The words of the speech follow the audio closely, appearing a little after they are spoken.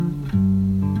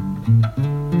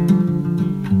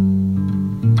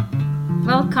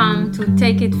Welcome to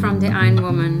Take It from the Iron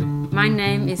Woman. My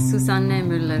name is Susanne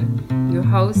Müller, your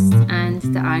host and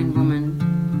the Iron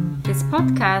Woman. This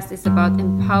podcast is about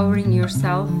empowering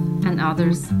yourself and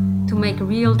others to make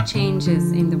real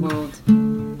changes in the world.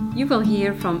 You will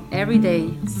hear from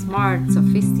everyday, smart,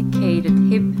 sophisticated,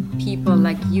 hip people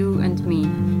like you and me.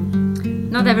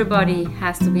 Not everybody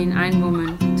has to be an Iron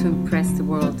Woman to impress the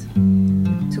world.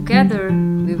 Together,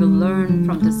 we will learn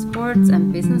from the sports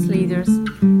and business leaders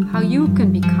how you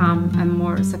can become a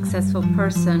more successful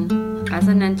person as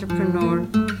an entrepreneur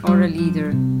or a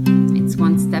leader. It's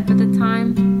one step at a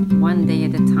time, one day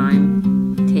at a time.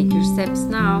 Take your steps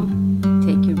now.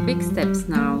 Take your big steps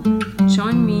now.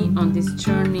 Join me on this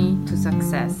journey to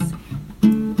success.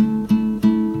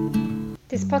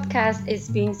 This podcast is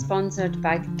being sponsored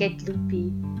by Get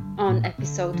Loopy. On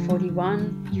episode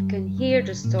 41, you can hear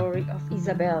the story of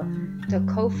Isabel, the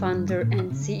co-founder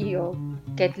and CEO.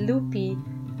 Get Loopy,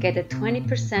 get a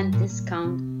 20%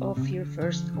 discount off your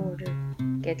first order.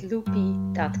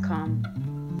 GetLoopy.com.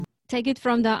 Take it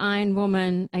from the Iron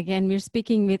Woman. Again, we're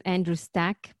speaking with Andrew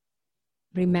Stack.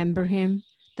 Remember him,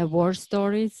 the war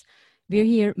stories. We'll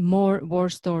hear more war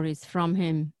stories from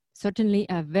him. Certainly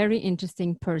a very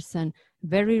interesting person,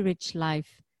 very rich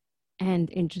life, and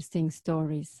interesting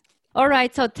stories. All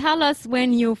right, so tell us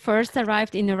when you first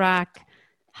arrived in Iraq.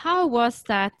 How was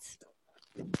that?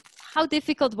 How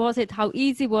difficult was it? How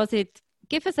easy was it?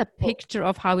 Give us a picture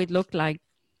of how it looked like.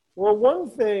 Well, one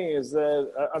thing is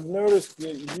that I've noticed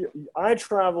I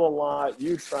travel a lot,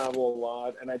 you travel a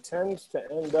lot, and I tend to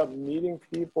end up meeting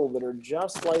people that are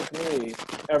just like me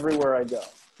everywhere I go.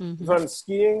 Mm-hmm. If I'm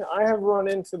skiing, I have run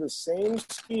into the same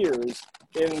skiers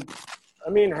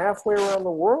halfway around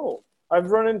the world. I've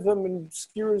run into them in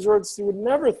ski resorts you would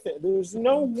never think. There's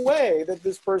no way that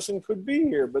this person could be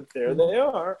here, but there they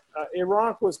are.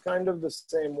 Iraq was kind of the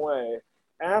same way.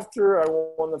 After I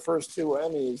won the first 2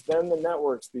 Emmys, then the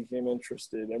networks became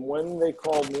interested. And when they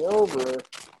called me over,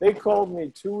 they called me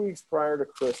 2 weeks prior to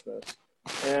Christmas.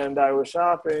 And I was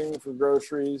shopping for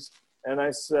groceries. And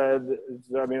I said,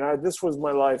 this was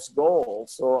my life's goal.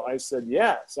 So I said,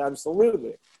 yes,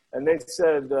 absolutely. And they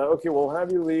said, okay, we'll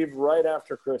have you leave right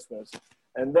after Christmas.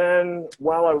 And then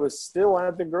while I was still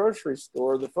at the grocery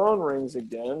store, the phone rings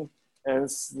again. And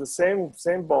it's the same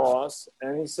boss.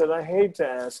 And he said, I hate to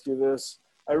ask you this.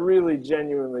 I really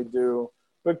genuinely do.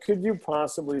 But could you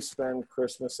possibly spend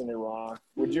Christmas in Iraq?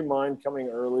 Would you mind coming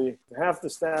early? Half the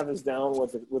staff is down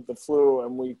with the flu,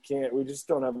 and we just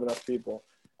don't have enough people.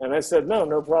 And I said,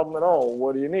 no problem at all.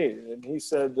 What do you need? And he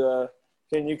said,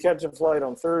 can you catch a flight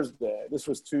on Thursday? This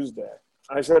was Tuesday.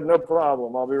 I said, no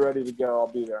problem. I'll be ready to go. I'll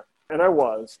be there. And I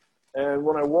was. And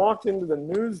when I walked into the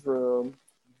newsroom,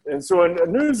 and so a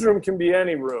newsroom can be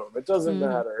any room. It doesn't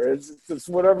matter. It's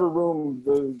whatever room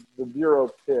the bureau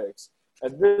picks.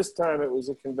 At this time, it was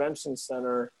a convention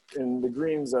center in the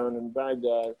Green Zone in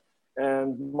Baghdad.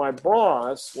 And my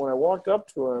boss, when I walked up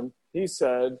to him, he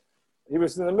said, he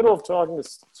was in the middle of talking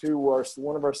to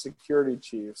one of our security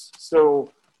chiefs. So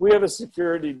we have a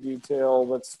security detail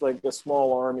that's like a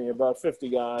small army, about 50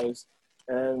 guys.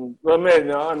 And,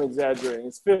 I'm exaggerating.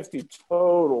 It's 50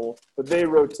 total, but they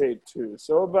rotate too.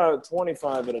 So about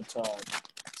 25 at a time.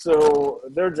 So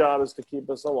their job is to keep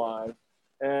us alive.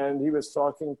 And he was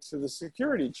talking to the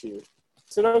security chief. I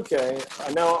said, okay.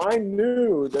 Now, I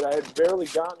knew that I had barely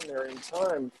gotten there in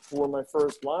time for my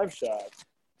first live shot.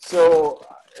 So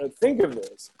think of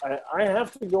this. I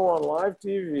have to go on live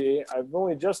TV. I've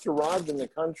only just arrived in the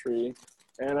country,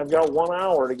 and I've got 1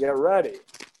 hour to get ready.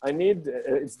 I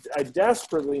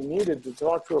desperately needed to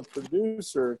talk to a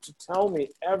producer to tell me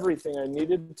everything I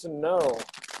needed to know.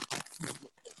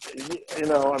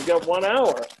 I've got 1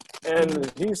 hour.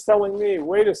 And he's telling me,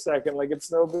 wait a second, like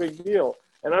it's no big deal.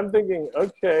 And I'm thinking,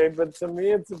 okay, but to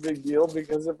me it's a big deal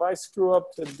because if I screw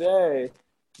up today,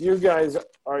 you guys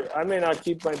I may not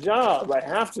keep my job. I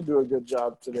have to do a good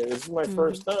job today. This is my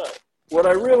first time. What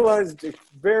I realized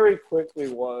very quickly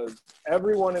was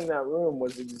everyone in that room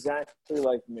was exactly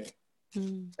like me.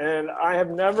 And I have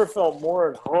never felt more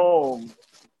at home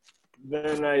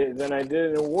than I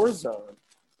did in a war zone.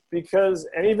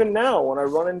 And even now, when I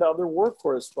run into other war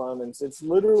correspondents, it's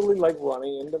literally like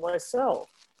running into myself.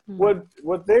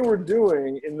 What they were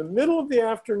doing in the middle of the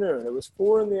afternoon, it was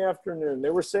 4 p.m, they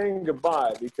were saying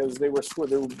goodbye because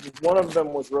one of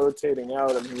them was rotating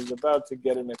out and he was about to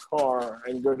get in a car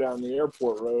and go down the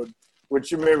airport road,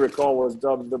 which you may recall was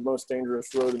dubbed the most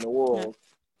dangerous road in the world.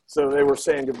 So they were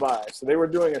saying goodbye. So they were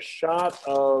doing a shot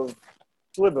of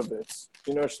Slivovitz.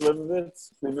 You know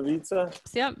Slivovitz? Slivovica?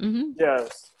 Yeah. Mm-hmm.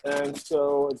 Yes. And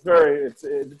so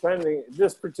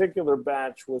this particular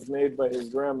batch was made by his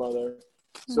grandmother.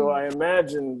 So I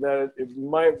imagine that it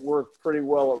might work pretty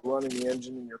well at running the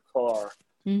engine in your car.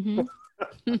 Mm-hmm.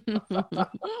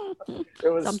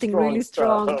 It was Something really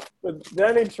strong. But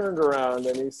then he turned around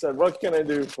and he said, "What can I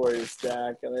do for you,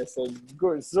 Stack?" And I said,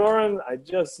 "Good, Zoran.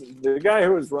 The guy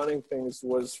who was running things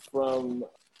was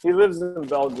he lives in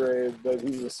Belgrade, but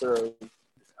he's a Serb.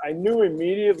 I knew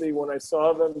immediately when I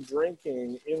saw them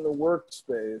drinking in the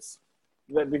workspace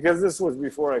that, because this was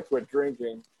before I quit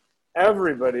drinking,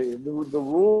 everybody, the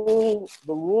rule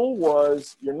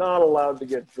was you're not allowed to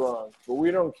get drunk, but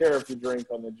we don't care if you drink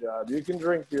on the job. You can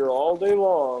drink beer all day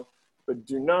long, but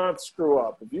do not screw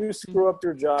up. If you screw up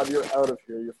your job, you're out of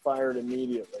here. You're fired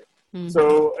immediately." Mm-hmm.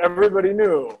 So everybody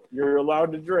knew you're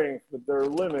allowed to drink, but there are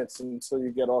limits until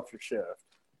you get off your shift.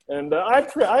 And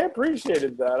I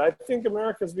appreciated that. I think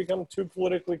America's become too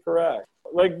politically correct.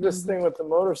 Like this thing with the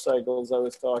motorcycles I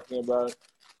was talking about.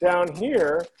 Down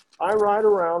here, I ride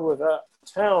around with a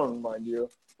town, mind you,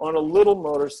 on a little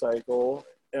motorcycle.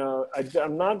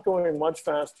 I'm not going much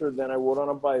faster than I would on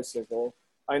a bicycle.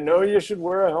 I know you should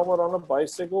wear a helmet on a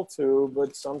bicycle too,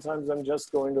 but sometimes I'm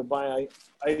just going to buy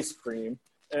ice cream.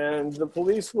 And the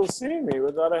police will see me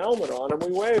without a helmet on, and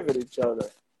we wave at each other.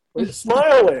 We're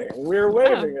smiling. We're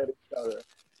waving at each other.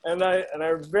 And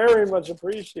I very much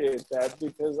appreciate that,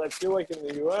 because I feel like in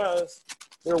the U.S.,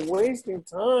 they're wasting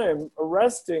time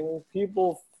arresting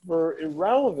people for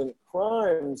irrelevant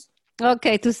crimes.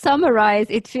 Okay, to summarize,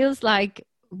 it feels like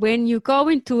when you go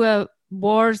into a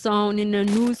war zone in a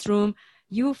newsroom,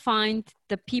 you find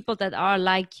the people that are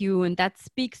like you and that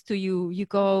speaks to you. You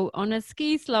go on a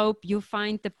ski slope, you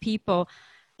find the people.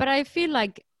 But I feel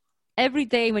like every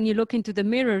day when you look into the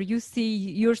mirror, you see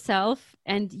yourself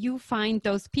and you find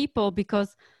those people,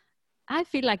 because I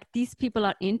feel like these people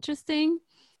are interesting.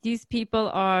 These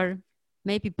people are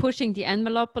maybe pushing the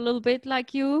envelope a little bit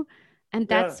like you. And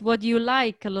that's what you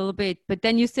like a little bit. But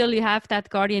then you have that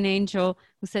guardian angel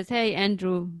who says, "Hey,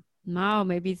 Andrew, now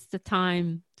maybe it's the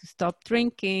time to stop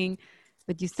drinking,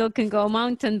 but you still can go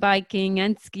mountain biking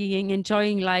and skiing,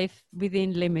 enjoying life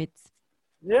within limits."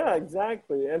 Yeah,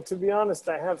 exactly. And to be honest,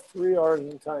 I have 3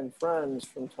 Argentine friends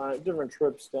from different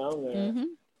trips down there. Mm-hmm.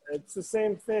 It's the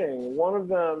same thing. One of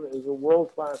them is a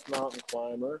world-class mountain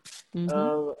climber. Mm-hmm.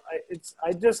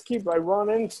 I run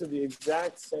into the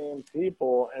exact same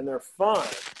people, and they're fun.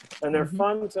 And they're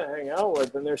fun to hang out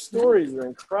with, and their stories are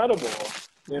incredible.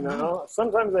 You know,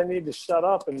 sometimes I need to shut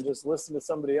up and just listen to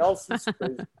somebody else's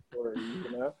crazy stories,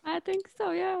 you know? I think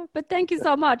so, yeah. But thank you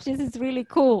so much. This is really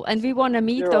cool. And we want to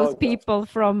meet those people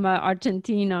from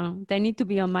Argentina. They need to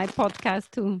be on my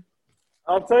podcast too.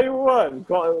 I'll tell you what.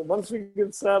 Once we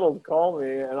get settled, call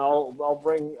me, and I'll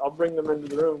bring them into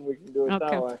the room. We can do it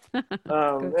that way.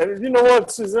 And you know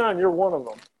what, Suzanne, you're one of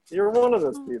them. You're one of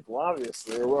those people,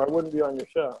 obviously, or I wouldn't be on your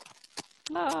show.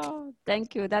 Oh,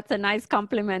 thank you. That's a nice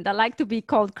compliment. I like to be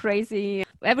called crazy.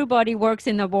 Everybody works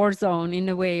in a war zone in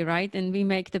a way, right? And we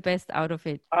make the best out of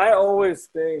it. I always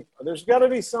think there's got to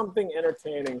be something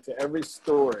entertaining to every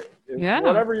story.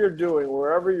 Whatever you're doing,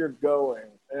 wherever you're going.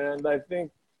 And I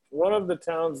think one of the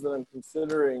towns that I'm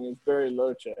considering is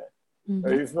Bariloche. Mm-hmm.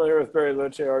 Are you familiar with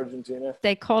Bariloche, Argentina?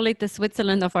 They call it the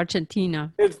Switzerland of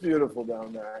Argentina. It's beautiful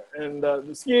down there. And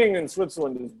the skiing in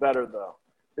Switzerland is better, though.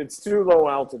 It's too low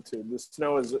altitude. The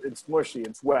snow it's mushy.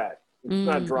 It's wet. It's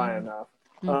not dry enough.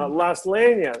 Las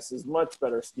Leñas is much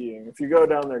better skiing. If you go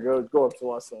down there, go up to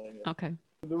Las Leñas. Okay.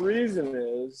 The reason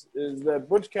is that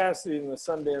Butch Cassidy and the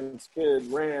Sundance Kid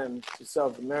ran to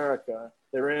South America.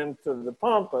 They ran to the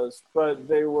Pampas, but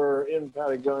they were in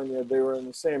Patagonia. They were in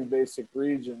the same basic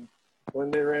region when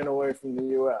they ran away from the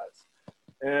U.S.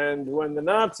 And when the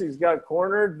Nazis got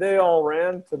cornered, they all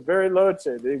ran to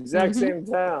Bariloche, the exact same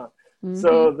town. Mm-hmm.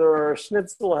 So there are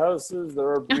schnitzel houses,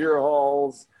 there are beer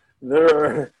halls, there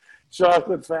are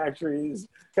chocolate factories.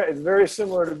 It's very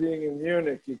similar to being in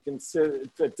Munich. You can sit,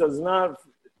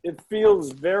 it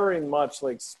feels very much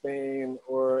like Spain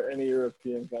or any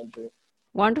European country.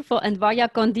 Wonderful. And vaya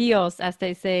con Dios, as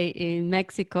they say in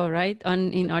Mexico, right?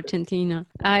 In Argentina.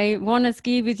 I want to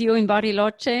ski with you in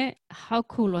Bariloche. How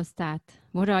cool was that?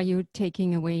 What are you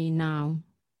taking away now?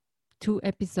 2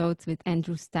 episodes with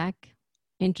Andrew Stack.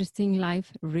 Interesting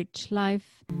life, rich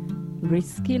life,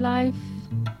 risky life.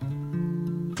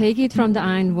 Take it from the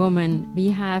Iron Woman. We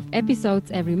have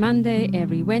episodes every Monday,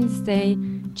 every Wednesday.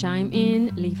 Chime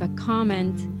in, leave a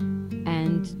comment,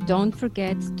 and don't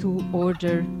forget to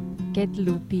order Get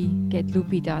Loopy,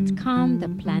 getloopy.com, the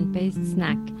plant-based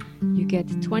snack. You get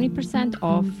 20%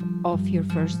 off your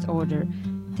first order.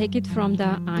 Take it from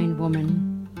the Iron Woman.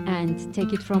 And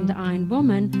Take It From the Iron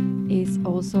Woman is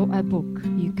also a book.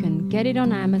 You can get it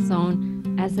on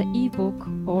Amazon as an ebook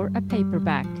or a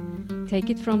paperback. Take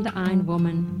it from the Iron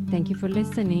Woman. Thank you for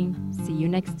listening. See you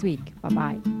next week.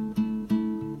 Bye-bye.